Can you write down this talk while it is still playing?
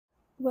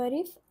What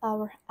if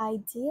our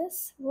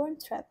ideas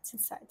weren't trapped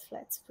inside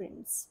flat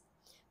screens?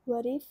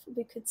 What if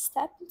we could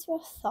step into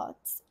our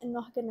thoughts and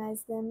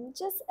organize them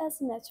just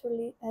as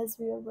naturally as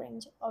we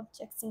arrange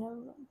objects in a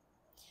room?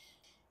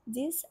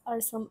 These are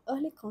some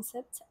early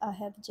concepts I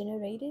have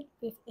generated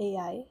with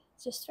AI,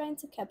 just trying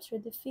to capture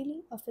the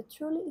feeling of a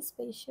truly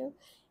spatial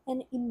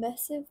and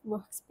immersive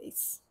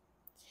workspace.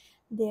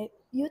 The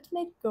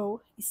ultimate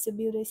goal is to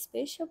build a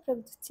spatial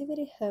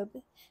productivity hub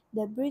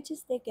that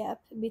bridges the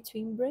gap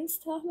between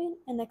brainstorming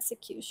and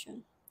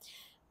execution.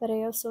 But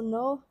I also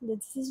know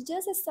that this is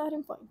just a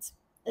starting point.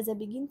 As I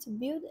begin to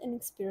build and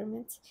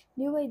experiment,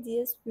 new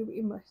ideas will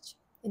emerge,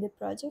 and the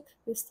project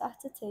will start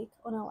to take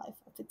on a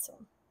life of its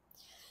own.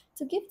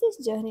 To give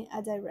this journey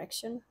a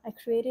direction, I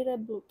created a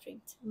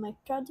blueprint, my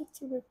project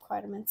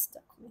requirements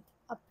document,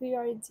 a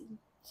PRD.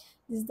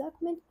 This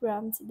document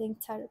grounds the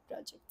entire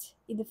project.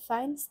 It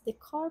defines the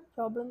core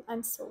problem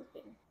I'm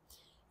solving.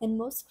 And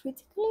most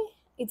critically,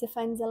 it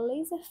defines a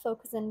laser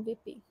focused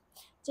MVP.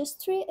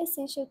 Just three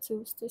essential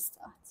tools to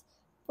start: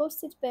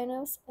 post it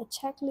panels, a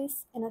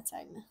checklist, and a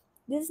timer.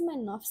 This is my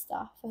North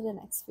Star for the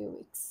next few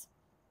weeks.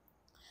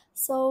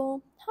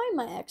 So, how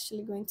am I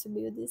actually going to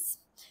build this?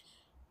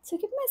 To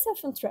keep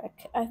myself on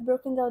track, I've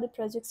broken down the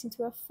projects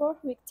into a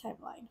 4-week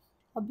timeline.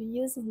 I'll be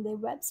using the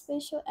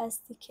WebSpatial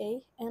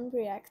SDK and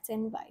React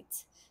and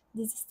Vite.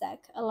 This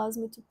stack allows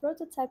me to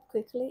prototype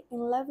quickly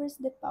and leverage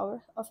the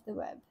power of the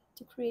web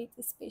to create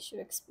a spatial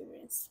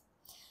experience.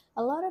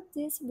 A lot of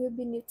this will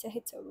be new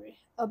territory.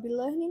 I'll be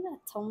learning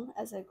a ton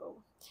as I go,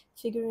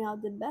 figuring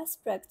out the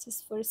best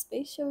practice for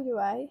spatial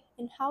UI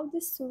and how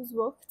these tools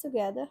work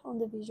together on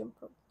the Vision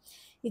Pro.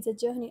 It's a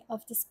journey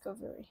of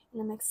discovery,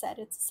 and I'm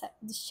excited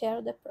to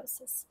share the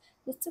process,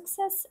 the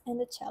success, and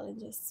the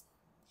challenges.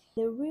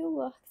 The real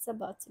work is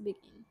about to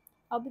begin.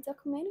 I'll be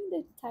documenting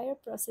the entire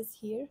process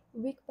here,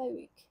 week by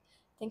week.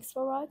 Thanks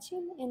for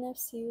watching, and I'll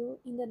see you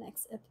in the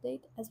next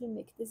update as we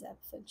make this app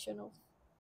functional.